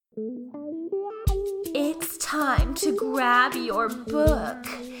It's time to grab your book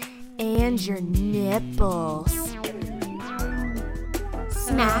and your nipples.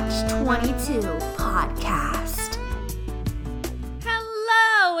 Snatch 22 Podcast.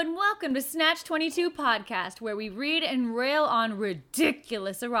 Hello and welcome to Snatch 22 Podcast, where we read and rail on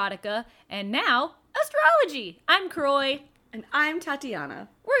ridiculous erotica and now astrology. I'm Croy. And I'm Tatiana.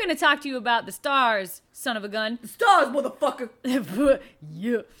 We're going to talk to you about the stars, son of a gun. The stars, motherfucker!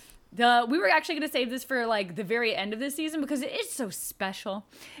 Yeah. We were actually going to save this for like the very end of this season because it's so special.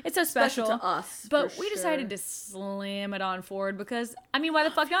 It's so special to us, but we decided to slam it on forward because, I mean, why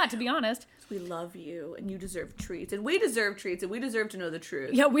the fuck not, to be honest? We love you, and you deserve treats, and we deserve treats, and we deserve to know the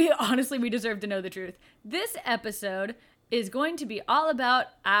truth. Yeah, we deserve to know the truth. This episode is going to be all about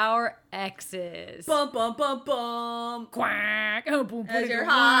our exes. Bum, bum, bum, bum. Quack. Oh, boom, As you're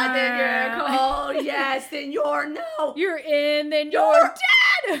hot, then you're cold. Yes, then you're no. You're in, then you're dead.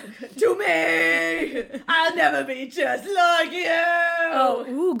 To me, I'll never be just like you. Oh,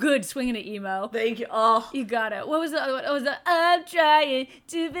 ooh, good. Swinging an emo. Thank you. Oh, You got it. What was the other one? What was the I'm trying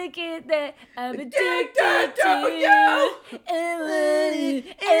to forget that I'm addicted to you. I want it,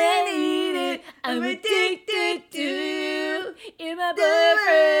 and I need it. I'm addicted to you. You're my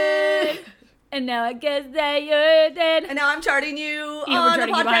boyfriend. And now I guess that you're dead. and now I'm charting you And on we're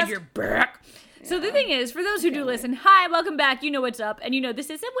the charting podcast. you behind your back. So the thing is, for those who do listen, hi, welcome back. You know what's up. And you know this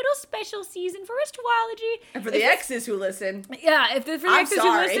is a little special season for astrology. And for the exes who listen, Yeah, for the I'm exes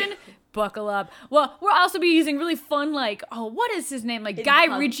sorry. who listen, buckle up. Well, we'll also be using really fun, like, what is his name? Like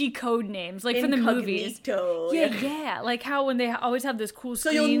Guy Ritchie code names, like from the movies. incognito. Yeah, like how when they always have this cool So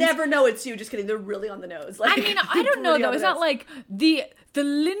scenes. you'll never know it's you. Just kidding. They're really on the nose. Like, I mean, I don't know really though. on It's the not nose. like the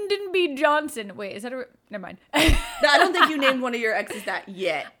Lyndon B. Johnson. Wait, is that a? Never mind. I don't think you named one of your exes that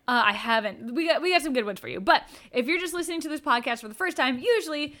yet. I haven't. We got some good ones for you. But if you're just listening to this podcast for the first time,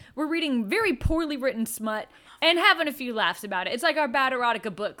 usually we're reading very poorly written smut and having a few laughs about it. It's like our Bad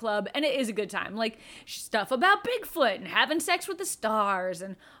Erotica book club, and it is a good time. Like stuff about Bigfoot and having sex with the stars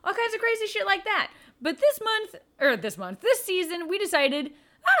and all kinds of crazy shit like that. But this season, we decided,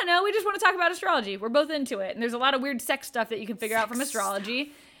 I don't know, we just want to talk about astrology. We're both into it. And there's a lot of weird sex stuff that you can figure out from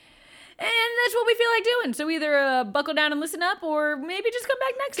astrology. And that's what we feel like doing. So either buckle down and listen up, or maybe just come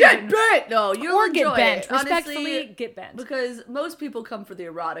back next season. Get bent! No, you'll Or enjoy get bent. it. Honestly, Respectfully, get bent. Because most people come for the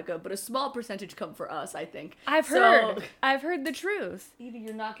erotica, but a small percentage come for us, I think. I've heard the truth. Edie,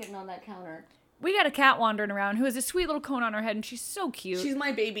 you're not getting on that counter. We got a cat wandering around who has a sweet little cone on her head, and she's so cute. She's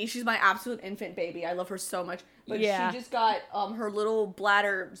my baby. She's my absolute infant baby. I love her so much. But Yeah. she just got her little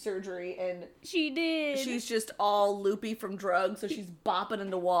bladder surgery, and She did. she's just all loopy from drugs, so she's bopping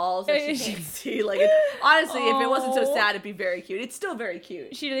into walls and she She- can't see. Like, honestly, if it wasn't so Aw. sad, it'd be very cute. It's still very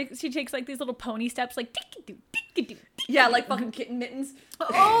cute. She takes like these little pony steps, like ticky-doo, ticky-doo. Yeah, like fucking kitten mittens.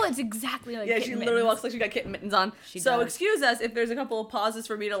 Oh, it's exactly like Yeah, she kitten literally mittens. walks like she got kitten mittens on. She So does. excuse us if there's a couple of pauses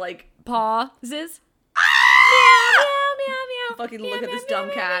for me to like Pauses. ah! Meow, meow, meow. Fucking Meow, look at meow, this meow, dumb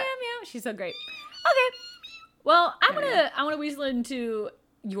meow, cat. meow, meow. She's so great. Okay. Well, I want to weasel into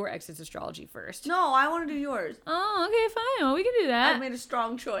your ex's astrology first. No, I want to do yours. Oh, okay, fine. Well, we can do I that. made a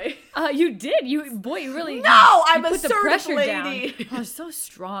strong choice. You did. You really. No, I'm you a put the assertive pressure lady. down. Oh, so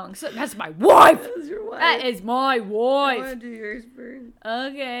strong. So, that's my wife. That was your wife. That is my I wife. want to do yours first.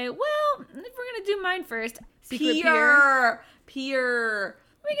 Okay. Well, if we're gonna do mine first, secret peer. Peer.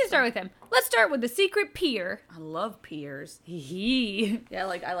 We can start with him. Let's start with the secret peer. I love piers. Hee. Yeah,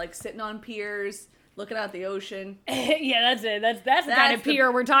 like I like sitting on piers, looking out the ocean. Yeah, that's it. That's the kind That's of the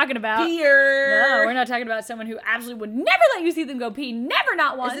peer we're talking about. Pier. No, we're not talking about someone who absolutely would never let you see them go pee. Never,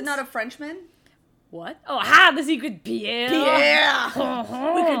 not once. Is it not a Frenchman? What? Oh, the secret peer. Yeah.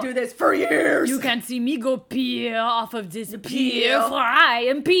 Uh-huh. We could do this for years. You can see me go peer off of this pier. pier, for I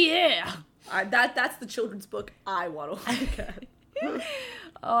am Pierre. That's the children's book I want to look at.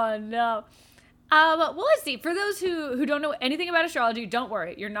 Oh, no. Well, let's see. For those who don't know anything about astrology, don't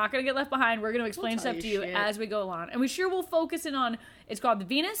worry. You're not going to get left behind. We're going to explain tell stuff to you you shit. as we go along. And we sure will focus in on, it's called the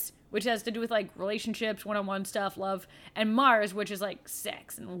Venus, which has to do with, like, relationships, one-on-one stuff, love, and Mars, which is, like,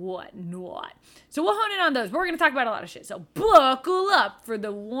 sex and whatnot. So we'll hone in on those. But we're going to talk about a lot of shit. So buckle up for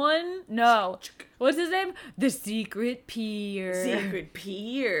the what's his name? The secret peer. Secret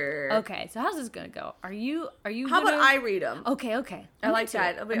peer. Okay, so how's this going to go? Are you How gonna... about I read them? Okay. I like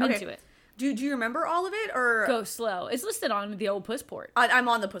that. I'm Okay. into it. Do you remember all of it, or Go slow. It's listed on the old Pussport. I'm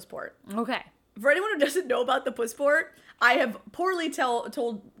on the Pussport. Okay. For anyone who doesn't know about the Pussport, I have poorly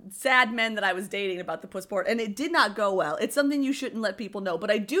told sad men that I was dating about the Pussport, and it did not go well. It's something you shouldn't let people know,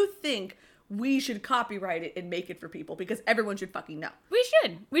 but I do think we should copyright it and make it for people because everyone should fucking know.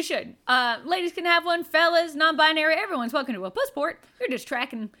 We should. Ladies can have one, fellas, non-binary, everyone's welcome to a Pussport. You're just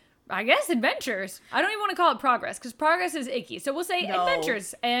tracking, I guess, adventures. I don't even want to call it progress because progress is icky. So we'll say No.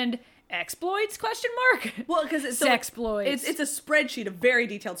 adventures and exploits, question mark. Well, because it's Sexploits. It's a spreadsheet, a very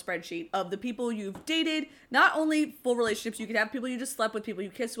detailed spreadsheet of the people you've dated, not only full relationships, you could have people you just slept with, people you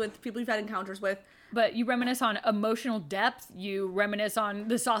kissed with, people you've had encounters with. But you reminisce on emotional depth. You reminisce on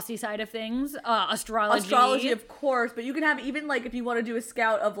the saucy side of things. Astrology. Of course, but you can have even like if you want to do a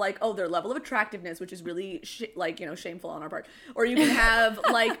scout of like, oh, their level of attractiveness, which is really shameful on our part, or you can have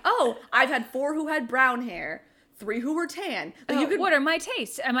like, oh, I've had 4 who had brown hair, 3 who were tan. Like, you could, What are my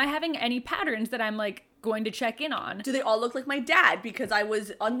tastes? Am I having any patterns that I'm like going to check in on? do they all look like my dad because I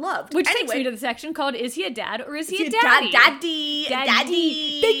was unloved? Which takes me to the section called "Is he a dad or is he a Daddy. daddy?"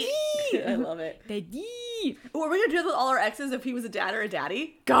 Daddy. I love it. Daddy. Ooh, are we gonna do this with all our exes if he was a dad or a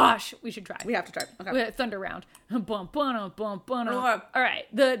daddy? Gosh, we should try. We have to try. Okay. Thunder round. Bum, bum, bum, bum. Okay. All right,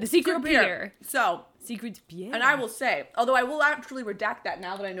 the secret Pierre. So, Secret Pierre. and I will say, although I will actually redact that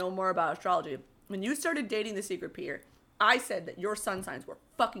now that I know more about astrology, when you started dating the secret Pierre, I said that your sun signs were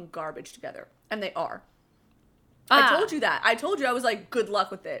fucking garbage together, and they are. I told you that. I told you I was like, good luck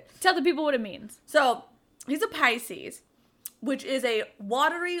with it. Tell the people what it means. So, he's a Pisces, which is a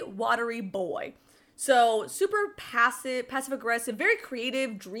watery boy. So, super passive-aggressive, very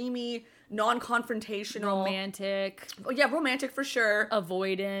creative, dreamy, non-confrontational. Romantic. Oh, yeah, romantic for sure.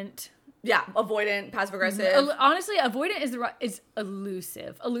 Avoidant. Yeah, avoidant, passive-aggressive. Honestly, avoidant is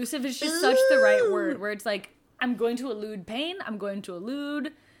elusive. Elusive is just such the right word, where it's like, I'm going to elude pain. I'm going to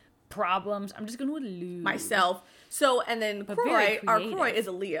elude problems. I'm just going to elude Myself. So, and then very Croy, our creative. Croy is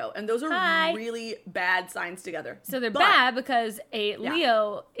a Leo, and those are Hi. really bad signs together. So they're But- bad because a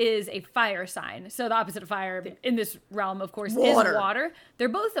Leo is a fire sign. So the opposite of fire in this realm, of course, Water. is water. They're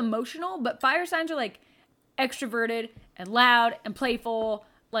both emotional, but fire signs are like extroverted and loud and playful,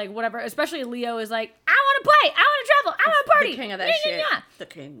 like whatever. Especially a Leo is like, I want to play, I want to travel, I want to party. The king of that Yeah, shit. yeah, yeah. The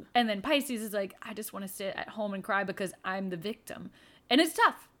king. And then Pisces is like, I just want to sit at home and cry because I'm the victim. And it's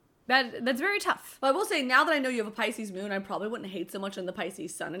tough. That's very tough. But I will say, now that I know you have a Pisces moon, I probably wouldn't hate so much on the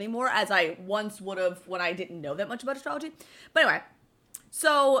Pisces sun anymore as I once would have when I didn't know that much about astrology. But anyway,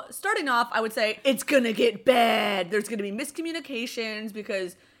 so starting off, I would say it's gonna get bad. There's gonna be miscommunications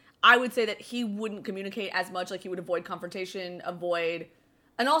because I would say that he wouldn't communicate as much, like he would avoid confrontation,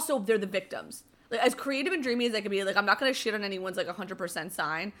 and also they're the victims. Like, as creative and dreamy as they could be, like, I'm not gonna shit on anyone's like 100%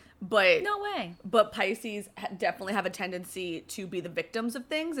 sign, but No way. But Pisces definitely have a tendency to be the victims of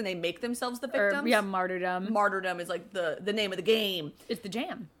things, and they make themselves the Or, victims. yeah, martyrdom. Martyrdom is like the name of the game. It's the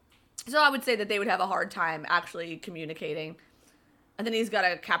jam. So I would say that they would have a hard time actually communicating. And then he's got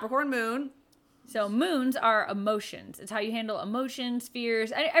a Capricorn moon. So moons are emotions. It's how you handle emotions,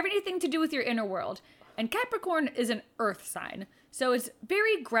 fears, everything to do with your inner world. And Capricorn is an earth sign. So it's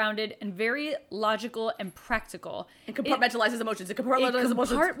very grounded and very logical and practical. It compartmentalizes emotions. It compartmentalizes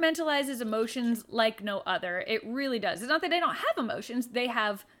emotions. Compartmentalizes emotions like no other. It really does. It's not that they don't have emotions. They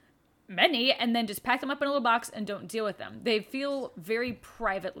have many and then just pack them up in a little box and don't deal with them. They feel very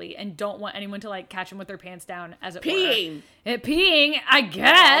privately and don't want anyone to like catch them with their pants down, as it Peeing. were. Peeing, I It all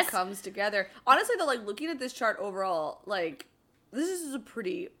guess. comes together. Honestly, though, like, looking at this chart overall, like, this is a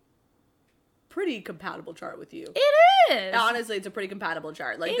pretty compatible chart with you. It is. Honestly, it's a pretty compatible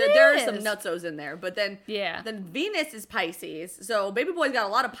chart. Like, It there are some is. nutsos in there, but then Yeah. then Venus is Pisces, so Baby Boy's got a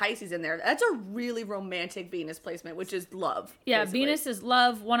lot of Pisces in there. That's a really romantic Venus placement, which is love. Yeah, basically. Venus is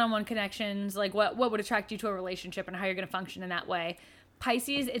love, one-on-one connections, like what would attract you to a relationship and how you're going to function in that way.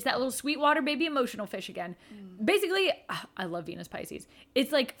 Pisces, it's that little sweetwater baby emotional fish again. Basically, I love Venus Pisces.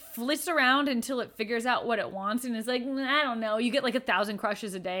 It's like flits around until it figures out what it wants and it's like, I don't know. You get like 1,000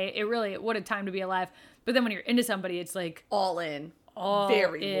 crushes a day. What a time to be alive. But then when you're into somebody, it's like all in, all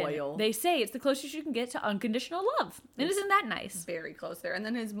very in. loyal. They say it's the closest you can get to unconditional love. And isn't that nice? Very close there. And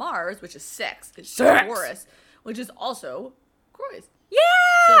then his Mars, which is sex, is Sex. Taurus, which is also Croy's. Yeah!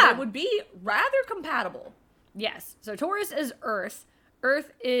 So they would be rather compatible. Yes. So Taurus is Earth.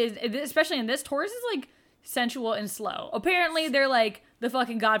 Earth is, especially in this, Taurus is like sensual and slow. Apparently, they're like the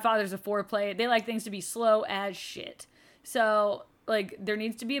fucking godfathers of foreplay. They like things to be slow as shit. So, like, there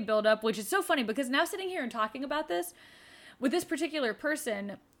needs to be a buildup, which is so funny because now sitting here and talking about this with this particular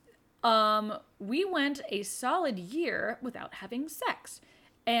person, we went a solid year without having sex.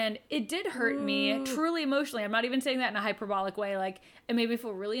 And it did hurt me truly emotionally. I'm not even saying that in a hyperbolic way. Like, it made me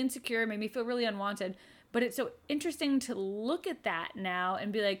feel really insecure, it made me feel really unwanted. But it's so interesting to look at that now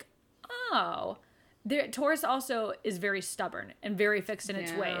and be like, oh, Taurus also is very stubborn and very fixed in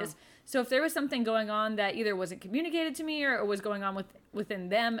its Yeah. ways. So if there was something going on that either wasn't communicated to me or was going on within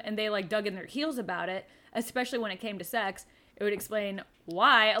them, and they like dug in their heels about it, especially when it came to sex, it would explain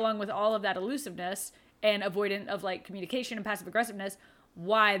why, along with all of that elusiveness and avoidant of like communication and passive aggressiveness,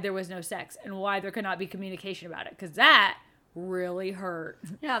 why there was no sex and why there could not be communication about it. Because that really hurt.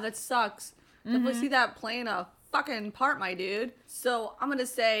 Yeah, that sucks. Definitely see that playing a fucking part, my dude. So I'm gonna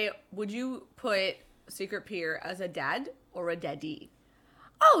say, would you put Secret Peer as a dad or a daddy?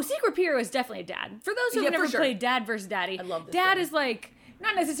 Oh, Secret Peer was definitely a dad. For those who've Yeah, never for sure. played Dad versus Daddy, I love this Dad game. is like,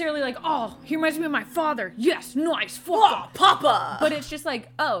 not necessarily like, oh, he reminds me of my father. Yes, nice, fuck Oh, him. Papa! But it's just like,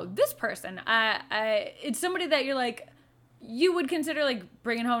 oh, this person, it's somebody that you're like, you would consider like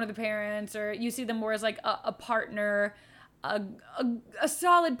bringing home to the parents, or you see them more as like a partner, a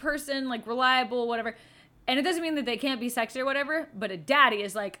solid person, like reliable, whatever. And it doesn't mean that they can't be sexy or whatever, but a daddy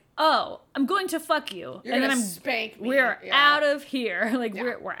is like, oh, I'm going to fuck you. You're and then gonna I'm spank me. We're Yeah. out of here. Like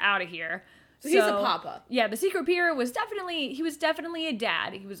Yeah. we're out of here. So he's a papa. Yeah, the Secret Peer was definitely a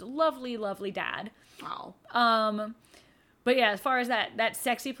dad. He was a lovely, lovely dad. Wow. But yeah, as far as that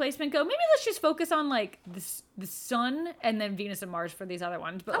sexy placement go, maybe let's just focus on like the sun and then Venus and Mars for these other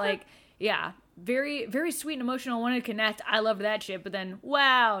ones. But Okay. like, yeah, very, very sweet and emotional. Wanted to connect. I loved that shit. But then,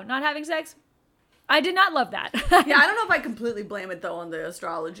 wow, not having sex. I did not love that. Yeah, I don't know if I completely blame it though on the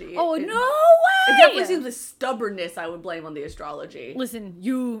astrology. Oh, It- no way! It definitely seems the stubbornness I would blame on the astrology. Listen,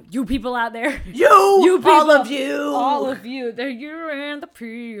 you people out there. You people, all of you. All of you. They're you and the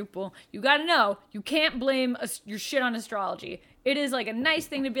people. You gotta know, you can't blame your shit on astrology. It is like a nice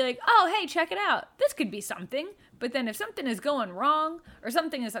thing to be like, oh, hey, check it out. This could be something. But then if something is going wrong or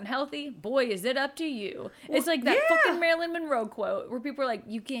something is unhealthy, boy, is it up to you. It's like that yeah. fucking Marilyn Monroe quote where people are like,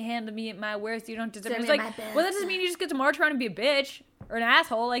 you can't handle me at my worst. You don't deserve Send me. me It's at like, my best. well, that doesn't mean you just get to march around and be a bitch or an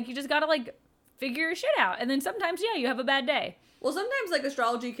asshole. Like, you just gotta, like, figure your shit out. And then sometimes, yeah, you have a bad day. Well, sometimes like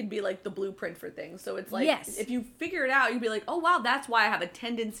astrology can be like the blueprint for things. So it's like, Yes. if you figure it out, you'd be like, oh wow, that's why I have a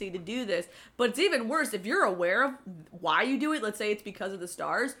tendency to do this. But it's even worse if you're aware of why you do it. Let's say it's because of the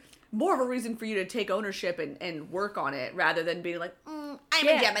stars. More of a reason for you to take ownership and work on it rather than being like, I'm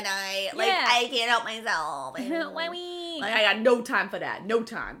Yeah. a Gemini. Like, Yeah. I can't help myself. Why we? Like, I got no time for that. No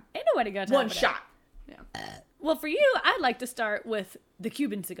time. Ain't nobody got time One for that. shot. Yeah. Well, for you, I'd like to start with the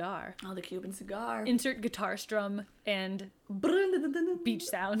Cuban cigar. Oh, the Cuban cigar. Insert guitar strum and beach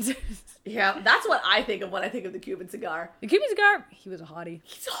sounds. Yeah, that's what I think of when I think of the Cuban cigar. The Cuban cigar, he was a hottie.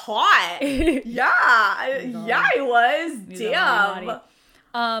 He's hot. Yeah, he was. He's a hottie.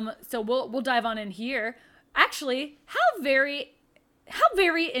 Damn. So we'll dive on in here. Actually, how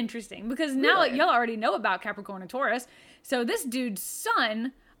very interesting, because now Really? y'all already know about Capricorn and Taurus. So this dude's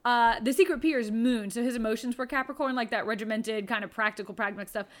sun, the Secret Peer's moon, so his emotions were Capricorn, like that regimented kind of practical, pragmatic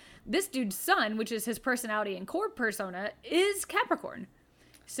stuff. This dude's sun, which is his personality and core persona, is Capricorn.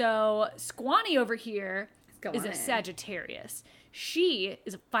 So Squani over here is a Squani. Sagittarius. She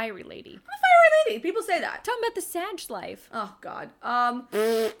is a fiery lady. I'm a fiery lady. People say that. Talking about the Sag life. Oh God.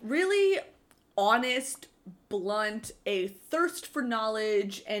 Really honest, blunt, a thirst for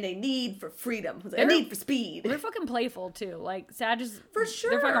knowledge and a need for freedom, a need for speed. They're fucking playful too. Like Sag is For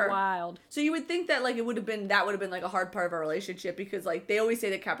They're fucking sure. wild. So you would think that like that would have been like a hard part of our relationship because like they always say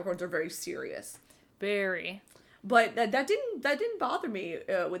that Capricorns are very serious. Very. But that didn't bother me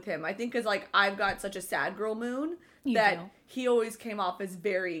with him. I think because like I've got such a sad girl moon You that do. he always came off as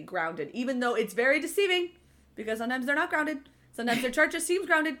very grounded, even though it's very deceiving because sometimes they're not grounded. Sometimes their chart just seems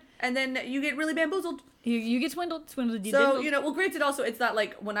grounded, and then you get really bamboozled. You get swindled. You So did. well, granted, also it's not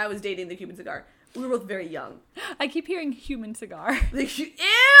like when I was dating the Cuban cigar, we were both very young. I keep hearing human cigar. Like, ew,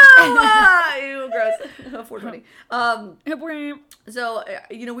 ew, gross. 420. So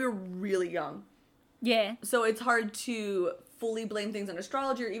we were really young. Yeah. So it's hard to fully blame things on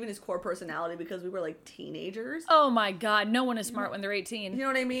astrology or even his core personality because we were like teenagers. Oh my god, no one is smart when they're 18. You know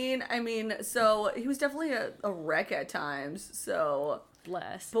what I mean? So he was definitely a wreck at times. So,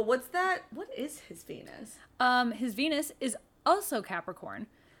 Bless. but what is his Venus? His Venus is also Capricorn.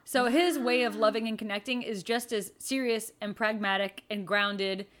 So his way of loving and connecting is just as serious and pragmatic and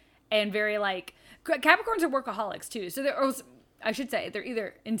grounded and very like Capricorns are workaholics too. So they're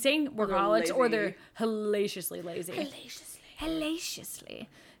either insane workaholics or they're hellaciously lazy. Hellaciously.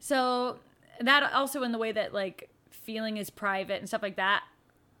 So that also in the way that like feeling is private and stuff like that.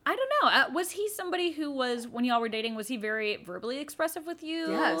 I don't know. Was he somebody who was, when y'all were dating, was he very verbally expressive with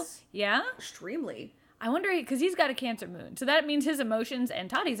you? Yes. Yeah? Extremely. I wonder, because he's got a Cancer moon. So that means his emotions and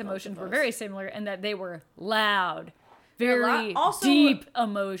Tati's emotions were very similar in that they were loud, very Also- deep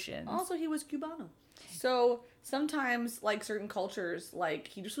emotions. Also, he was Cubano. So sometimes, like certain cultures, like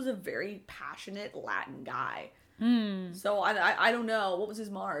he just was a very passionate Latin guy. So I don't know. What was his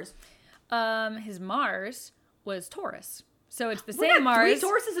Mars? His Mars was Taurus. So it's the We got same Mars. 3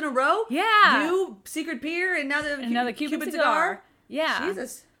 Tauruses in a row? Yeah. You, Secret Pier, and now Another Cuban cigar. Yeah.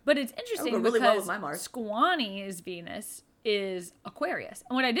 Jesus. But it's interesting go really well because with my Mars. Squani's Venus is Aquarius.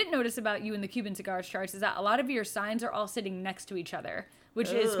 And what I didn't notice about you in the Cuban cigars charts is that a lot of your signs are all sitting next to each other, which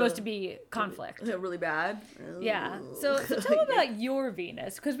is supposed to be conflict. Really bad. Yeah. So tell about your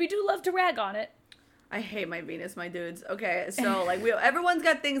Venus, because we do love to rag on it. I hate my Venus, my dudes. Okay, so like everyone's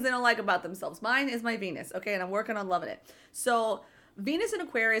got things they don't like about themselves. Mine is my Venus, okay, and I'm working on loving it. So Venus and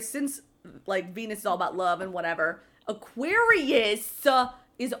Aquarius, since like Venus is all about love and whatever, Aquarius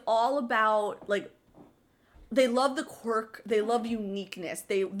is all about like they love the quirk, they love uniqueness.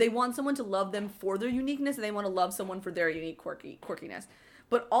 They want someone to love them for their uniqueness, and they want to love someone for their unique quirkiness.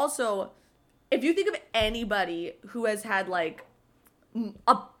 But also, if you think of anybody who has had like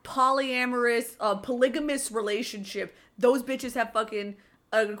a polyamorous, polygamous relationship, those bitches have fucking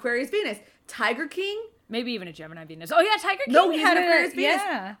an Aquarius Venus. Tiger King, Maybe even a Gemini Venus. Oh yeah, Tiger King. no, he had an Aquarius Venus.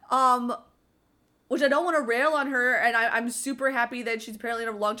 Yeah. Which I don't want to rail on her, and I'm super happy that she's apparently in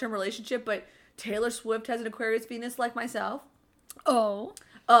a long-term relationship. But Taylor Swift has an Aquarius Venus, like myself. Oh.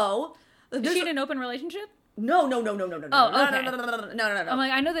 Is she in an open relationship? No. Oh, okay. No. I'm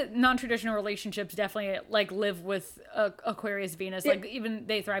like, I know that non-traditional relationships definitely like live with Aquarius Venus. Like even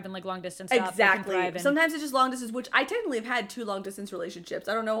they thrive in like long distance stuff. Exactly. Sometimes it's just long distance, which I technically have had 2 long distance relationships.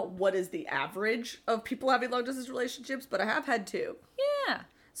 I don't know what is the average of people having long distance relationships, but I have had 2. Yeah.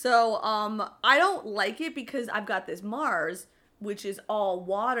 So I don't like it because I've got this Mars, which is all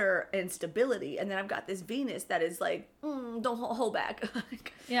water and stability, and then I've got this Venus that is like, don't hold back.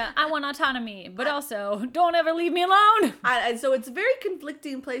 Yeah, I want autonomy, but also don't ever leave me alone. And so it's a very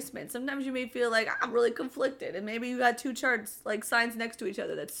conflicting placement. Sometimes you may feel like I'm really conflicted, and maybe you got 2 charts, like signs next to each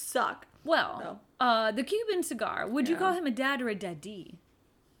other that suck. Well, the Cuban cigar, would you call him a dad or a daddy?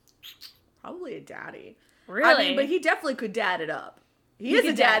 Probably a daddy. Really? I mean, but he definitely could dad it up. He is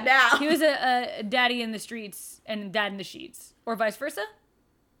a dad now. He was a daddy in the streets and dad in the sheets. Or vice versa?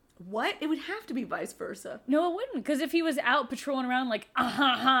 What? It would have to be vice versa. No, it wouldn't. Because if he was out patrolling around like,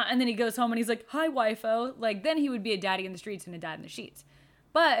 and then he goes home and he's like, hi, wifo, like, then he would be a daddy in the streets and a dad in the sheets.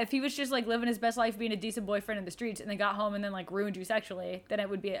 But if he was just like living his best life being a decent boyfriend in the streets and then got home and then like ruined you sexually, then it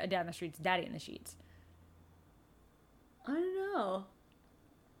would be a dad in the streets, daddy in the sheets. I don't know.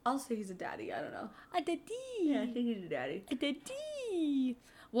 I'll say he's a daddy. I don't know. A daddy. Yeah, I think he's a daddy. A daddy.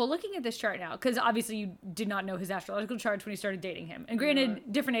 Well, looking at this chart now, because obviously you did not know his astrological charts when you started dating him. And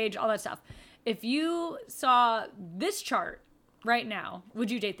granted, different age, all that stuff. If you saw this chart right now,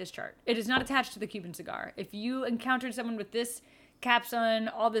 would you date this chart? It is not attached to the Cuban cigar. If you encountered someone with this cap sun,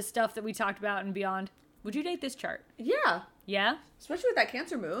 all this stuff that we talked about and beyond, would you date this chart? Yeah. Yeah? Especially with that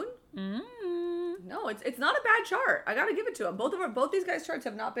Cancer moon. No, it's not a bad chart. I gotta give it to him. Both these guys' charts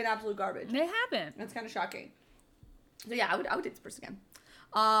have not been absolute garbage. They haven't. That's kind of shocking. So yeah, I would date this person again.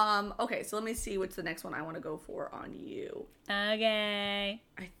 Okay, so let me see what's the next one I want to go for on you. Okay.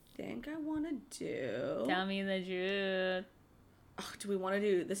 I think I want to do... Tell me the truth. Oh, do we want to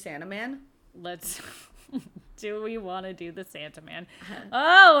do the Santa Man? Let's... Do we want to do the Santa Man?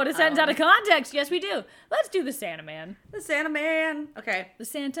 Oh, it sounds out of context. Yes, we do. Let's do the Santa Man. The Santa Man. Okay. The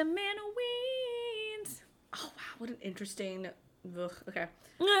Santa Man wins. Oh, wow. What an interesting... Ugh, okay.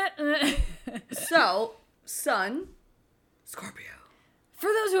 So, Sun, Scorpio. For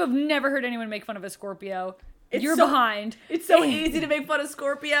those who have never heard anyone make fun of a Scorpio, you're so- behind. It's so easy to make fun of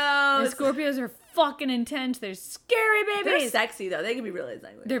Scorpios. The Scorpios are fucking intense. They're scary They're babies. sexy, though. They can be really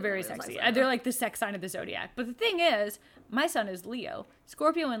sexy. They're very sexy. They're like the sex sign of the zodiac. But the thing is, my son is Leo.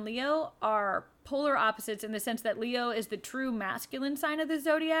 Scorpio and Leo are polar opposites in the sense that Leo is the true masculine sign of the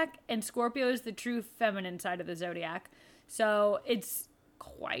zodiac and Scorpio is the true feminine side of the zodiac. So it's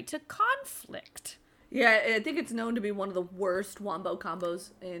quite a conflict. Yeah, I think it's known to be one of the worst wombo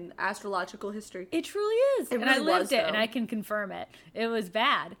combos in astrological history. It truly is. It and I really lived was, it, though. and I can confirm it. It was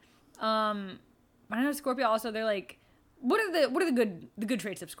bad. I know Scorpio also, they're like, what are the good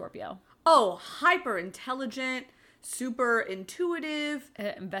traits of Scorpio? Oh, hyper intelligent, super intuitive,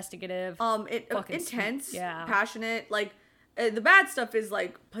 Investigative. intense, sweet. Yeah. passionate. Like the bad stuff is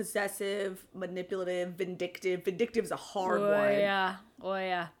like possessive, manipulative, vindictive. Vindictive is a hard one. Oh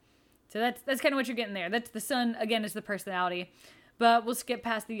yeah. So that's kind of what you're getting there. That's the sun, again, is the personality. But we'll skip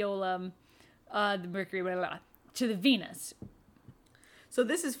past the the Mercury, blah, blah, blah, to the Venus. So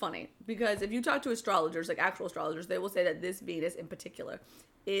this is funny because if you talk to astrologers, like actual astrologers, they will say that this Venus in particular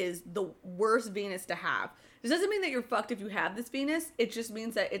is the worst Venus to have. This doesn't mean that you're fucked if you have this Venus. It just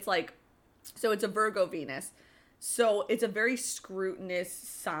means that it's like So it's a Virgo Venus. So it's a very scrutinous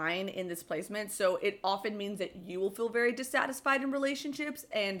sign in this placement. So it often means that you will feel very dissatisfied in relationships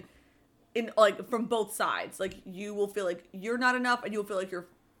and in like from both sides. Like you will feel like you're not enough and you'll feel like your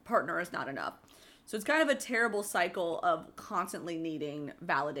partner is not enough. So it's kind of a terrible cycle of constantly needing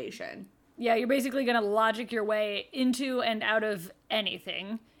validation. Yeah, you're basically going to logic your way into and out of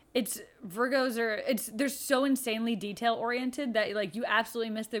anything. They're so insanely detail oriented that like you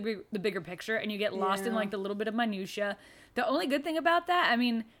absolutely miss the bigger picture and you get lost in like the little bit of minutia. The only good thing about that, I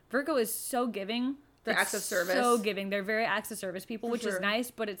mean, Virgo is so giving. They're acts of service. So giving. They're very acts of service people, which is nice,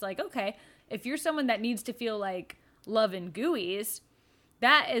 but it's like, okay, if you're someone that needs to feel like love and gooeyes,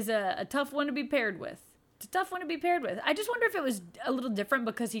 that is a tough one to be paired with. It's a tough one to be paired with. I just wonder if it was a little different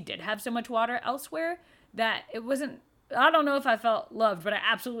because he did have so much water elsewhere that it wasn't. I don't know if I felt loved, but I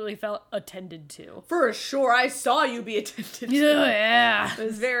absolutely felt attended to. For sure, I saw you be attended to. Yeah. It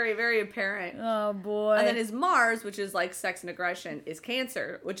was very, very apparent. Oh, boy. And then his Mars, which is like sex and aggression, is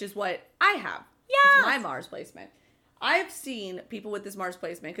Cancer, which is what I have. Yeah. It's my Mars placement. I've seen people with this Mars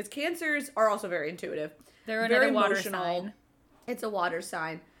placement, because Cancers are also very intuitive. They're very another water emotional. sign. It's a water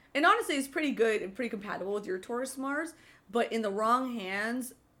sign. And honestly, it's pretty good and pretty compatible with your Taurus Mars. But in the wrong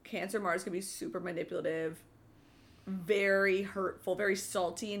hands, Cancer Mars can be super manipulative, very hurtful, very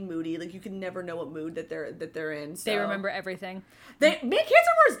salty and moody. Like you can never know what mood that they're in. So. They remember everything. Cancer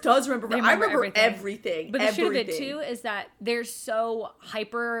Mars does remember. I remember everything. But the shit of it too is that they're so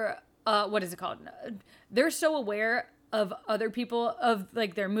hyper. What is it called? They're so aware of other people, of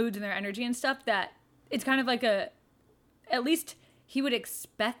like their moods and their energy and stuff, that it's kind of like at least he would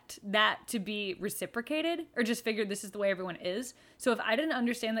expect that to be reciprocated, or just figured this is the way everyone is. So if I didn't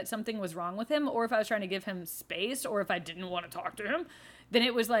understand that something was wrong with him, or if I was trying to give him space, or if I didn't want to talk to him, then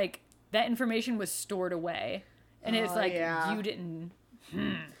it was like that information was stored away. And it's like, you didn't...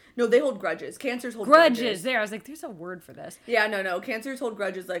 No, they hold grudges. Cancers hold grudges. There, I was like, there's a word for this. Yeah, no. Cancers hold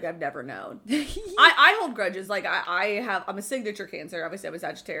grudges like I've never known. I hold grudges. Like I'm a signature Cancer. Obviously, I'm a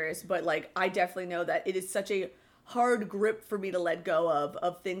Sagittarius, but like I definitely know that it is such a hard grip for me to let go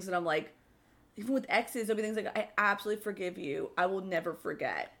of things that I'm like, even with exes, there'll be things like, I absolutely forgive you. I will never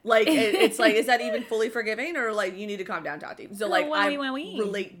forget. Like, it's like, is that even fully forgiving, or like you need to calm down, Tati? So like, I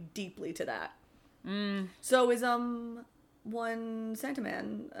relate deeply to that. So is one Santa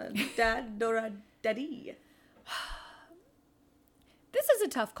Man, Dad Dora Daddy. This is a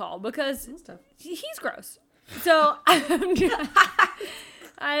tough call because he's gross. So there's a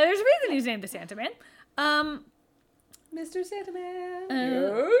reason he's named the Santa Man. Mr. Santa Man.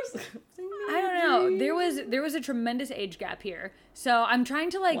 Yes. I don't know. There was a tremendous age gap here. So I'm trying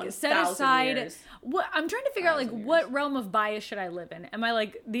to like set aside I'm trying to figure out like what realm of bias should I live in? Am I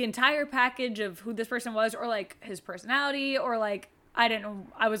like the entire package of who this person was, or like his personality, or like didn't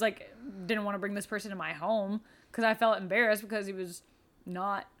want to bring this person to my home because I felt embarrassed because he was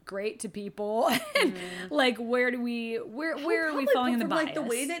not great to people. And like where are we falling in the bias? Like the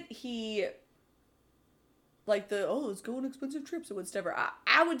way that he like let's go on expensive trips or whatever.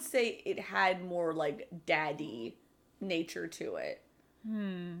 I would say it had more like daddy nature to it.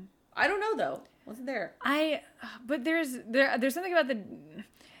 I don't know though. Wasn't there? But there's something about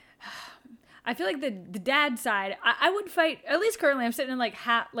I feel like the dad side. I would fight, at least currently. I'm sitting in like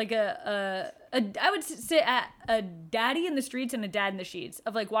I would sit at a daddy in the streets and a dad in the sheets,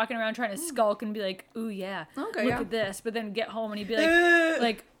 of like walking around trying to skulk and be like, ooh yeah, look at this. But then get home and he'd be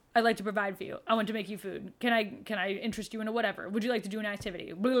like I'd like to provide for you. I want to make you food. Can I interest you in a whatever? Would you like to do an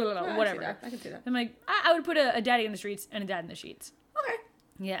activity? Blah, blah, blah, whatever. I can see that. I'm like, I would put a daddy in the streets and a dad in the sheets. Okay.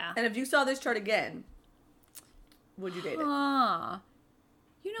 Yeah. And if you saw this chart again, would you date it?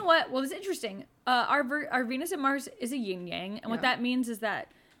 You know what? Well, it's interesting. Our Venus and Mars is a yin yang, and what that means is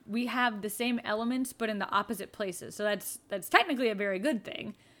that we have the same elements but in the opposite places. So that's technically a very good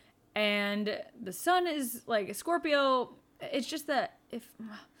thing. And the sun is like a Scorpio. It's just that if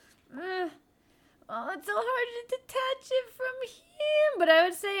it's so hard to detach it from him. But I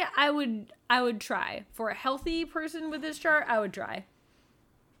would say I would try. For a healthy person with this chart, I would try.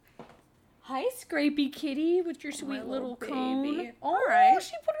 Hi, Scrapey Kitty, with your sweet little cone. Baby. All right.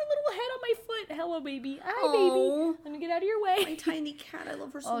 She put her little head on my foot. Hello, baby. Hi, baby. Let me get out of your way. My tiny cat. I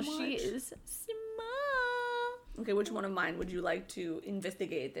love her so much. Oh, she is small. Okay, which one of mine would you like to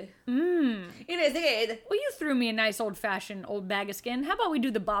investigate? Investigate. Well, you threw me a nice old-fashioned old bag of skin. How about we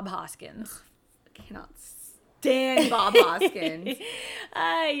do the Bob Hoskins? I cannot stand Bob Hoskins.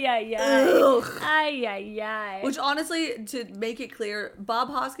 Ay, ay, Ugh. ay. Ay, ay, ay. Which honestly, to make it clear, Bob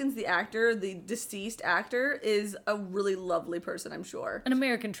Hoskins, the actor, the deceased actor, is a really lovely person, I'm sure. An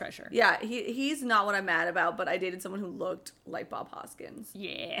American treasure. Yeah, he's not what I'm mad about, but I dated someone who looked like Bob Hoskins.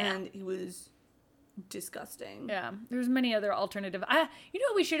 Yeah. And he was disgusting. Yeah, there's many other alternative. You know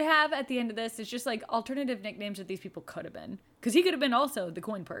what we should have at the end of this? It's just like alternative nicknames that these people could have been. Because he could have been also the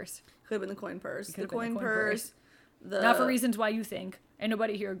coin purse. Could have been the coin purse. Could The have been coin the coin purse. The Not for reasons why you think. Ain't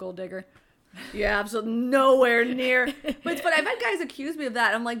nobody here a gold digger. Yeah, absolutely nowhere near. But it's funny. I've had guys accuse me of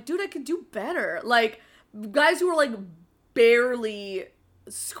that. I'm like, dude, I could do better. Like, guys who are like barely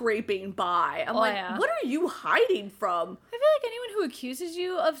scraping by. I'm like, yeah. what are you hiding from? I feel like anyone who accuses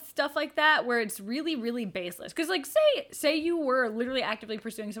you of stuff like that, where it's really, really baseless. Because, like, say you were literally actively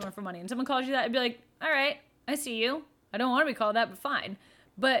pursuing someone for money, and someone calls you that, I'd be like, all right, I see you. I don't want to be called that, but fine.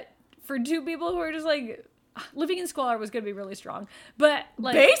 But for two people who are just like, living in squalor was going to be really strong. But,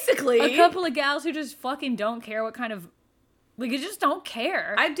 like, Basically. a couple of gals who just fucking don't care what kind of, like, you just don't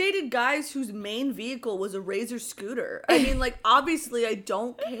care. I've dated guys whose main vehicle was a Razor scooter. I mean, like, obviously, I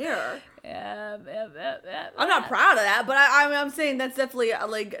don't care. Yeah. I'm not proud of that, but I'm saying that's definitely,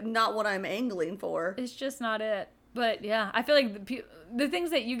 like, not what I'm angling for. It's just not it. But yeah, I feel like the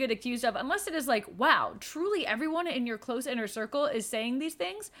things that you get accused of, unless it is like, wow, truly everyone in your close inner circle is saying these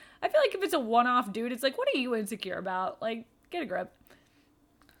things. I feel like if it's a one-off dude, it's like, what are you insecure about? Like, get a grip.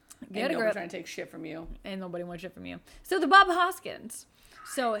 Get a grip. Trying to take shit from you. And nobody wants shit from you. So the Bob Hoskins.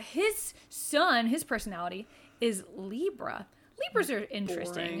 So his son, his personality is Libra. Libras are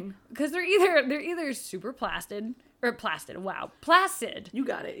interesting because they're either super placid. You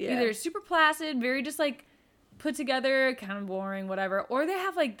got it. Yeah. Either super placid, very just like put together, kind of boring, whatever, or they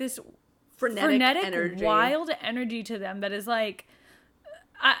have like this frenetic energy. Wild energy to them that is like,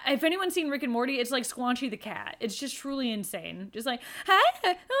 if anyone's seen Rick and Morty, it's like Squanchy the cat. It's just truly insane. Just like,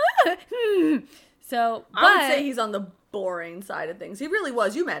 so, but I would say he's on the boring side of things. He really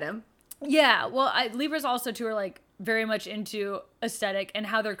was. You met him. Yeah, well, Libras also too are like very much into aesthetic and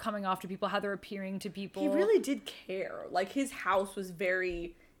how they're coming off to people, how they're appearing to people. He really did care. Like, his house was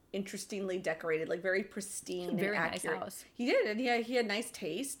very interestingly decorated, like very pristine, very and nice accurate. house. He did, and he had nice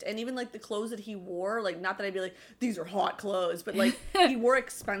taste, and even like the clothes that he wore, like, not that I'd be like, these are hot clothes, but like he wore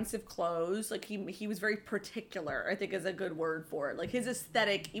expensive clothes. Like he was very particular, I think is a good word for it. Like, his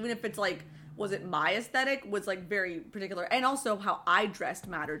aesthetic, even if it's like, was it my aesthetic, was like very particular, and also how I dressed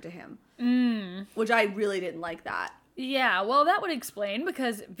mattered to him, which I really didn't like that. Yeah, well, that would explain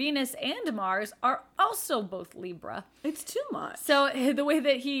because Venus and Mars are also both Libra. It's too much. So the way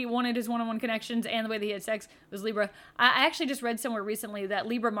that he wanted his one-on-one connections and the way that he had sex was Libra. I actually just read somewhere recently that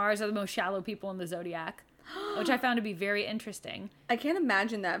Libra Mars are the most shallow people in the zodiac, which I found to be very interesting. I can't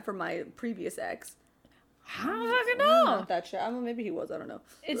imagine that for my previous ex. How do I fucking know? Not that shallow. I mean, maybe he was. I don't know.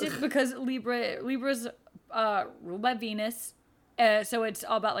 It's just because Libra's ruled by Venus. So it's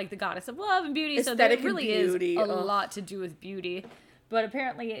all about like the goddess of love and beauty. Aesthetic so there really and beauty. is a lot to do with beauty. But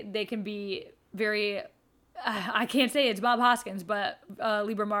apparently they can be very, I can't say it's Bob Hoskins, but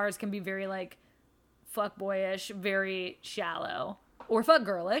Libra Mars can be very like fuckboyish, very shallow. Or fuck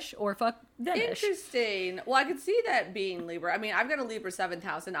girlish, or fuck deadish. Interesting. Well, I could see that being Libra. I mean, I've got a Libra 7th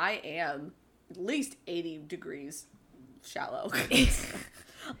house, and I am at least 80 degrees shallow.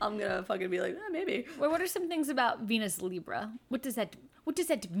 I'm gonna fucking be like, maybe. Well, what are some things about Venus Libra? What does that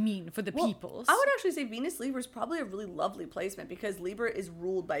mean for the peoples? I would actually say Venus Libra is probably a really lovely placement because Libra is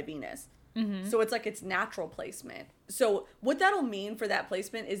ruled by Venus. Mm-hmm. So it's like its natural placement. So what that'll mean for that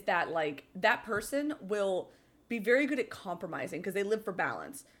placement is that like that person will be very good at compromising because they live for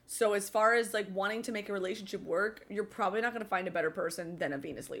balance. So as far as like wanting to make a relationship work, you're probably not going to find a better person than a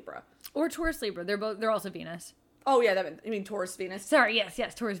Venus Libra. Or Taurus Libra. They're also Venus. Oh, yeah, you mean Taurus Venus? Sorry,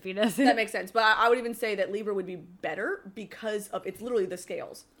 yes, Taurus Venus. That makes sense. But I would even say that Libra would be better because of, it's literally the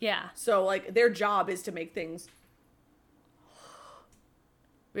scales. Yeah. So, like, their job is to make things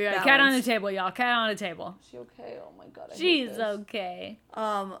We got a cat on the table, y'all. Cat on the table. Is she okay? Oh, my God. She's okay.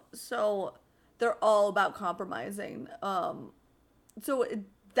 So, they're all about compromising. So,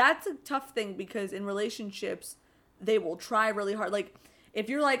 that's a tough thing because in relationships, they will try really hard. Like, if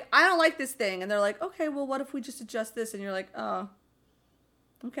you're like, I don't like this thing, and they're like, okay, well, what if we just adjust this? And you're like, oh,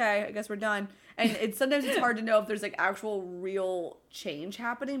 okay, I guess we're done. And sometimes it's hard to know if there's like actual real change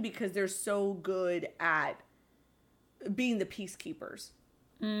happening because they're so good at being the peacekeepers.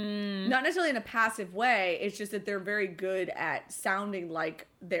 Not necessarily in a passive way. It's just that they're very good at sounding like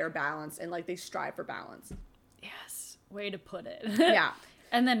they're balanced and like they strive for balance. Yes, way to put it. Yeah.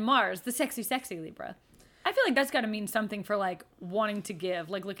 And then Mars, the sexy Libra. I feel like that's got to mean something for like wanting to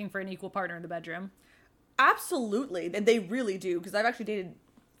give, like looking for an equal partner in the bedroom. Absolutely. And they really do, because I've actually dated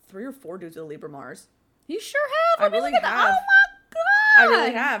 3 or 4 dudes with a Libra Mars. You sure have? I Let me really look at that. have. Oh my god. I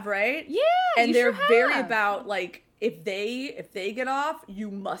really have, right? Yeah, And you they're sure very have. about, like, if they get off, you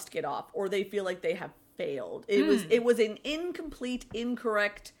must get off, or they feel like they have failed. It was an incomplete,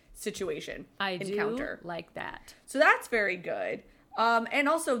 incorrect situation. I encounter. do like that. So that's very good. And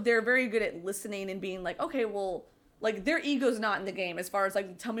also they're very good at listening and being like, okay, well, like their ego's not in the game as far as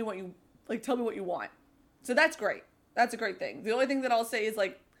like tell me what you want. So that's great. That's a great thing. The only thing that I'll say is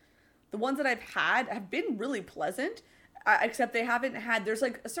like the ones that I've had have been really pleasant, except they haven't had. There's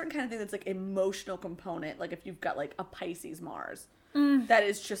like a certain kind of thing that's like emotional component. Like if you've got like a Pisces Mars, that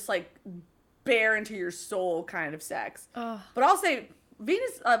is just like bare into your soul kind of sex. But I'll say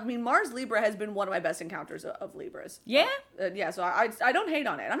Mars Libra has been one of my best encounters of Libras. Yeah? Yeah, so I don't hate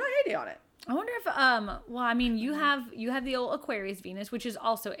on it. I'm not hating on it. I wonder if well, I mean, you have the old Aquarius Venus, which is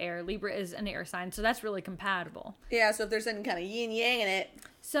also air. Libra is an air sign, so that's really compatible. Yeah, so if there's any kind of yin yang in it.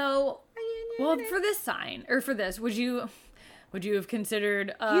 So, well, for this sign or for this, would you have considered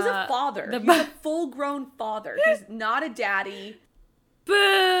He's a father. He's a full-grown father. He's not a daddy.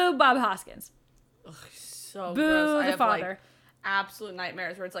 Boo, Bob Hoskins. Ugh, so Boo, gross. I the have father. like absolute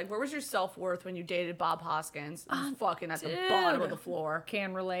nightmares where it's like, where was your self-worth when you dated Bob Hoskins? It was fucking at the bottom of the floor.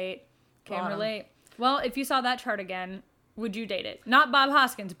 Can relate. Can Bottom. relate. Well, if you saw that chart again, would you date it? Not Bob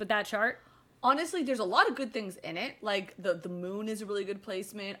Hoskins, but that chart. Honestly, there's a lot of good things in it. Like the moon is a really good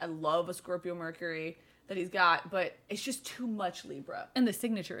placement. I love a Scorpio Mercury that he's got, but it's just too much Libra. And the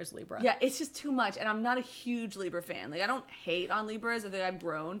signature is Libra. Yeah, it's just too much, and I'm not a huge Libra fan. Like, I don't hate on Libras. I think I've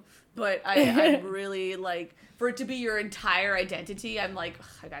grown, but I'm really, like, for it to be your entire identity, I'm like, ugh,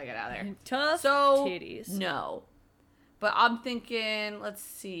 I gotta get out of there. Tough So, titties. no. But I'm thinking, let's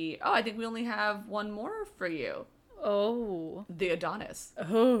see. Oh, I think we only have one more for you. Oh. The Adonis.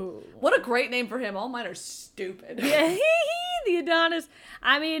 Oh. What a great name for him. All mine are stupid. Yeah, the Adonis.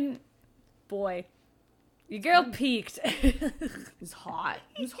 I mean, boy, your girl peaked. He's hot.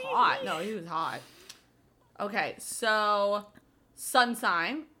 He was hot. No, he was hot. Okay, so sun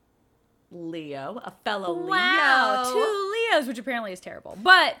sign, Leo, a fellow Wow, Leo. 2 Leos, which apparently is terrible.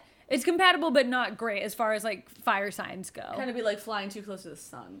 But it's compatible, but not great as far as like fire signs go. Kind of be like flying too close to the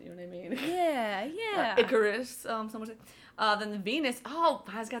sun. You know what I mean? Yeah. Icarus. Someone said. Then the Venus. Oh,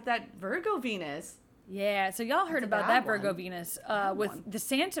 has got that Virgo Venus. Yeah, so y'all heard a about bad that Virgo one. Venus Bad with one. the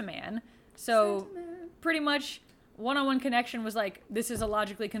Santa Man. So Santa Man. pretty much one-on-one connection was like, this is a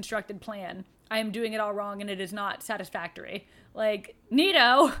logically constructed plan. I am doing it all wrong and it is not satisfactory. Like,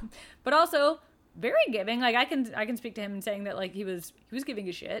 neato, but also very giving. Like I can speak to him and saying that like he was giving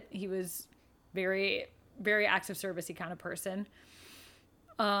a shit. He was very, very acts of servicey kind of person.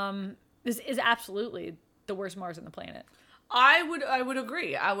 This is absolutely the worst Mars on the planet. I would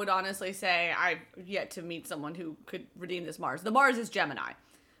agree. I would honestly say I've yet to meet someone who could redeem this Mars. The Mars is Gemini.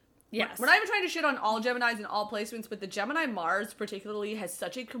 Yes. We're not even trying to shit on all Geminis and all placements, but the Gemini Mars particularly has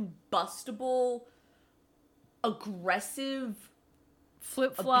such a combustible, aggressive,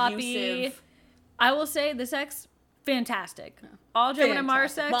 flip-floppy. abusive. I will say this X, fantastic. All Gemini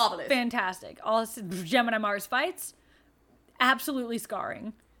Mars Fantastic. sex, Marvelous. fantastic. All Gemini Mars fights, absolutely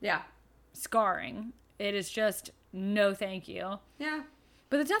scarring. Yeah. Scarring. It is just no thank you. Yeah.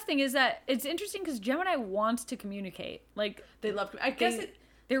 But the tough thing is that it's interesting because Gemini wants to communicate. Like, They love. I guess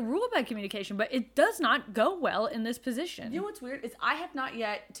they're ruled by communication, but it does not go well in this position. You know what's weird is I have not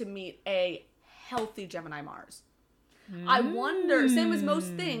yet to meet a healthy Gemini Mars. I wonder, same as most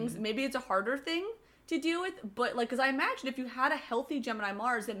things, maybe it's a harder thing to deal with, but like, because I imagine if you had a healthy Gemini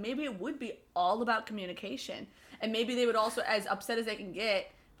Mars, then maybe it would be all about communication. And maybe they would also, as upset as they can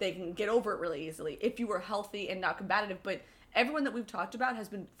get over it really easily if you were healthy and not combative. But everyone that we've talked about has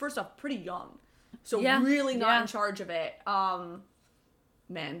been, first off, pretty young. So Yeah. really not Yeah. in charge of it.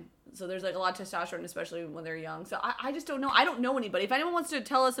 Men. So there's like a lot of testosterone, especially when they're young. So I just don't know. I don't know anybody. If anyone wants to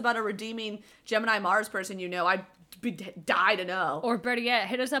tell us about a redeeming Gemini Mars person, you know, I'd die to know. Or better yet,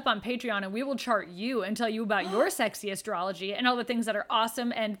 hit us up on Patreon and we will chart you and tell you about your sexy astrology and all the things that are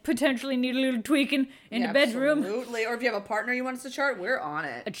awesome and potentially need a little tweaking in the bedroom. Absolutely. Or if you have a partner you want us to chart, we're on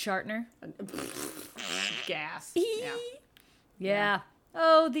A it. chartner. Gas. Yeah. Yeah.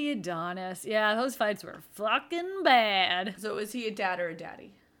 Oh, the Adonis. Yeah, those fights were fucking bad. So is he a dad or a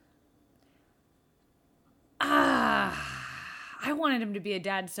daddy? I wanted him to be a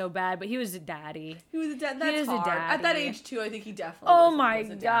dad so bad, but he was a daddy. He was a dad. He That's is a hard. At that daddy. age too, I think he definitely. Oh was my a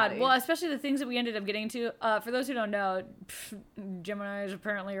god. daddy. Well, especially the things that we ended up getting to. For those who don't know, Geminis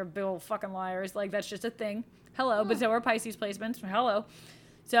apparently are big old fucking liars. Like, that's just a thing. Hello. But so are Pisces placements. Hello.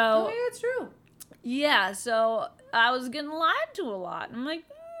 So, Oh yeah, it's true. yeah. So I was getting lied to a lot. I'm like,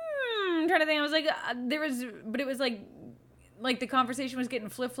 I'm trying to think. I was like, but it was like the conversation was getting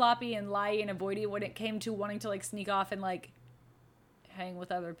flip-floppy and lie and avoidy when it came to wanting to like sneak off and like hang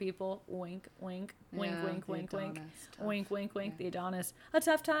with other people. Wink, wink, wink, Yeah, wink, the wink, wink, Adonis, tough. wink, wink, wink. The Adonis. A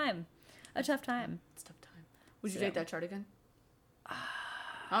tough time. It's a tough time. Would you So- take that chart again?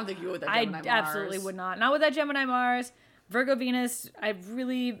 I don't think you would. That I Gemini absolutely Mars. would not. Not with that Gemini Mars. Virgo Venus, I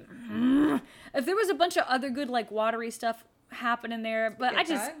really... If there was a bunch of other good, like, watery stuff happening there, but get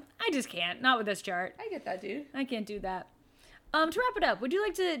that. I just can't. Not with this chart. I get that, dude. I can't do that. To wrap it up, would you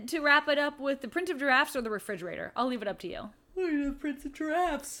like to wrap it up with the printed giraffes or the refrigerator? I'll leave it up to you. Oh, printed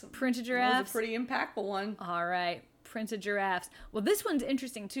giraffes. Printed That giraffes? was a pretty impactful one. All right. Printed giraffes. Well, this one's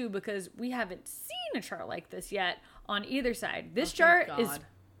interesting, too, because we haven't seen a chart like this yet on either side. This chart Thank is... God.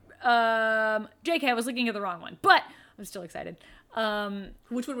 JK, I was looking at the wrong one, but I'm still excited.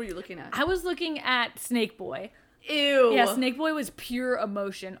 Which one were you looking at? I was looking at Snake Boy. Ew. Yeah, Snake Boy was pure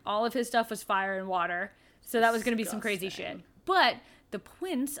emotion. All of his stuff was fire and water. So that was going to be some crazy Disgusting. shit. But the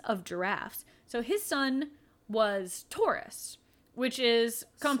Prince of Giraffes. So his son was Taurus, which is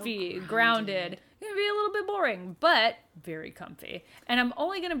comfy, grounded. Gonna be a little bit boring, but very comfy. And I'm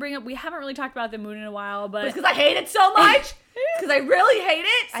only going to bring up, we haven't really talked about the moon in a while, but... It's because I hate it so much. Because I really hate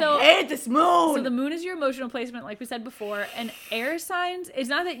it. So- I hate this moon. So the moon is your emotional placement, like we said before, and air signs, it's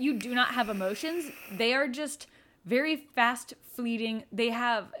not that you do not have emotions. They are just very fast, fleeting.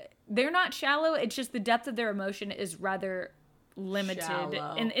 They're not shallow. It's just the depth of their emotion is rather limited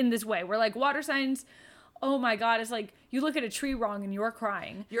Shallow. in this way. Where like water signs, oh my God, it's like you look at a tree wrong and you're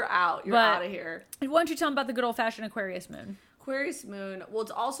crying. You're out. You're But- out of here. Why don't you tell them about the good old fashioned Aquarius moon? Aquarius moon. Well,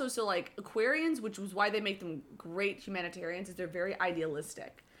 it's also so like Aquarians, which was why they make them great humanitarians, is they're very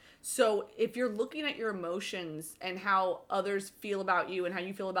idealistic. So if you're looking at your emotions and how others feel about you and how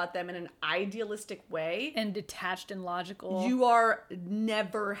you feel about them in an idealistic way, And detached and logical. you are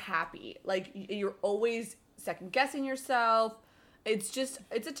never happy. Like you're always second guessing yourself. It's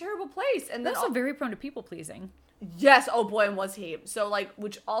a terrible place. And They're then also very prone to people pleasing. yes, oh boy, and was he. So like,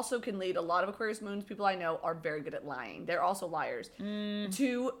 which also can lead, a lot of Aquarius moons, people I know, are very good at lying. They're also liars.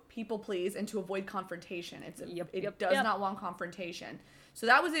 To people please and to avoid confrontation. It does Yep. not want confrontation. So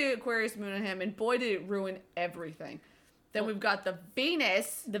that was the Aquarius moon on him, and boy did it ruin everything. Then we've got the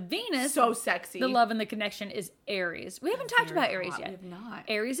Venus. The Venus, So sexy. the love and the connection is Aries. We haven't talked Very about Aries hot. yet. We have not.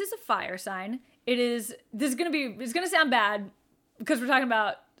 Aries is a fire sign. It's gonna sound bad because we're talking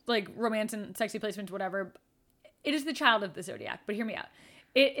about like romance and sexy placements, whatever. It is the child of the zodiac, but hear me out.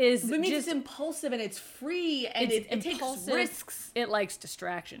 It is But it means just it's impulsive and it's free and it's it takes impulsive. risks. It likes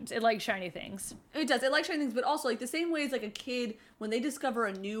distractions. It likes shiny things. It does. It likes shiny things, but also like the same way as like a kid when they discover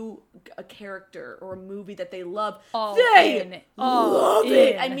a character or a movie that they love, All they in. All love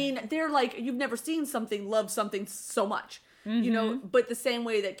it. in. I mean, they're like you've never seen love something so much, you know. But the same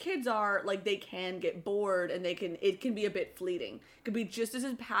way that kids are, like they can get bored and it can be a bit fleeting. It could be just as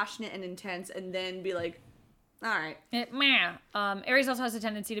passionate and intense, and then be like, all right. Aries also has a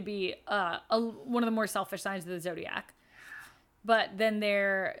tendency to be one of the more selfish signs of the zodiac. But then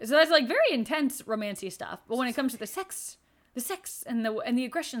so that's like very intense romancy stuff. But when it comes to the sex and the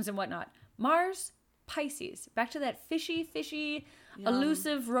aggressions and whatnot, Mars, Pisces, back to that fishy,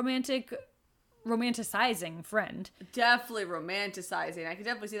 elusive, romanticizing friend. Definitely romanticizing. I can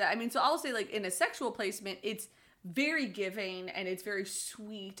definitely see that. I mean, so I'll say like in a sexual placement, it's very giving and it's very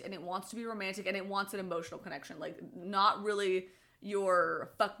sweet and it wants to be romantic and it wants an emotional connection. Like not really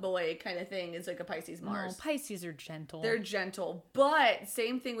your fuckboy kind of thing is like a Pisces Mars. Oh, Pisces are gentle. They're gentle, but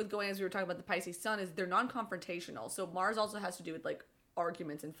same thing with going as we were talking about the Pisces Sun is they're non-confrontational. So Mars also has to do with like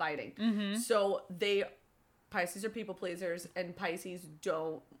arguments and fighting. So Pisces are people pleasers and Pisces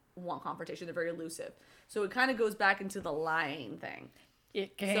don't want confrontation. They're very elusive. So it kind of goes back into the lying thing.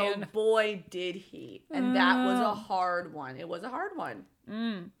 It can. So boy did he. And that was a hard one. It was a hard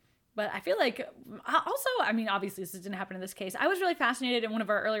one. But I feel like also, I mean, obviously this didn't happen in this case. I was really fascinated in one of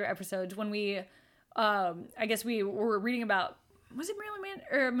our earlier episodes when we, I guess we were reading about, was it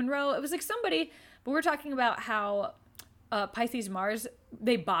Marilyn Monroe? It was like somebody, but we were talking about how Pisces Mars,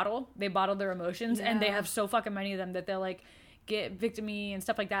 they bottle their emotions and they have so fucking many of them that they'll like get victim-y and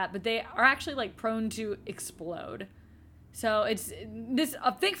stuff like that. But they are actually like prone to explode. So this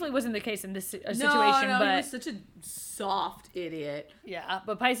thankfully wasn't the case in this situation, No, but he was such a soft idiot. yeah,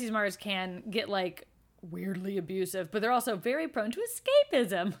 but Pisces Mars can get like weirdly abusive, but they're also very prone to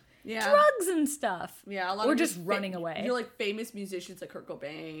escapism, Yeah. drugs and stuff. Yeah, a lot or of just running away. You know, like famous musicians like Kurt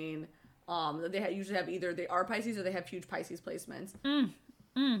Cobain. They usually have either they are Pisces or they have huge Pisces placements.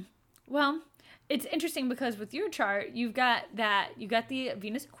 Well, it's interesting because with your chart, you got the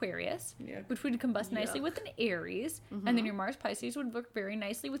Venus Aquarius, Yeah. which would combust nicely Yuck. with an Aries, and then your Mars Pisces would work very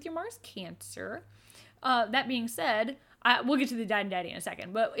nicely with your Mars Cancer. That being said, we'll get to the dad and daddy in a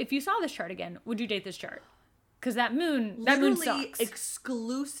second, but if you saw this chart again, would you date this chart? Because that moon sucks.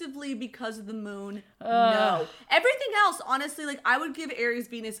 Exclusively because of the moon. No. Everything else, honestly, like I would give Aries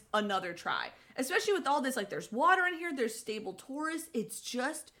Venus another try. Especially with all this, like there's water in here, there's stable Taurus. It's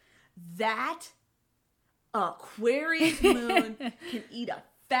just that Aquarius moon can eat a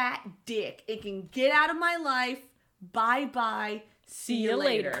fat dick. It can get out of my life. Bye-bye. See you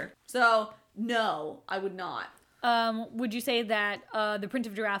later. So, no, I would not. Would you say that the Prince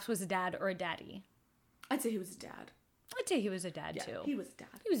of Giraffes was a dad or a daddy? I'd say he was a dad. I'd say he was a dad, Yeah, too. he was a dad.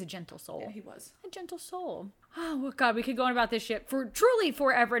 He was a gentle soul. Yeah, he was. A gentle soul. Oh, well, God, we could go on about this shit for truly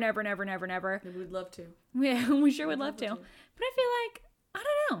forever and ever and ever and ever and ever. Maybe we'd love to. Yeah, we sure would love to. But I feel like, I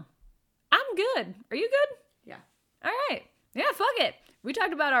don't know. I'm good. Are you good? Yeah. All right. Yeah, fuck it. We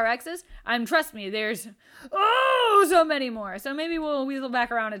talked about our exes. Trust me, there's so many more. So maybe we'll weasel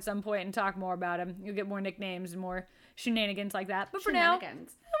back around at some point and talk more about them. You'll get more nicknames and more shenanigans like that. But for now, we'll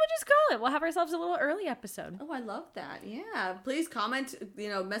just call it. We'll have ourselves a little early episode. Oh, I love that. Yeah. Please comment,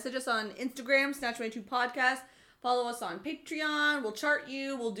 message us on Instagram, Snatch22 Podcast. Follow us on Patreon. We'll chart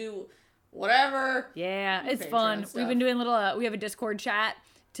you. We'll do whatever. Yeah, it's Patreon fun. stuff. We've been doing we have a Discord chat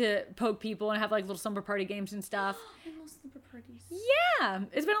to poke people and have like little slumber party games and stuff. Yeah,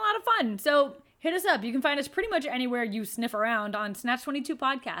 it's been a lot of fun. So hit us up. You can find us pretty much anywhere you sniff around on Snatch22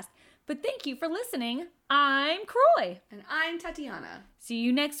 Podcast. But thank you for listening. I'm Croy. And I'm Tatiana. See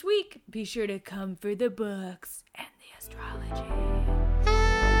you next week. Be sure to come for the books and the astrology.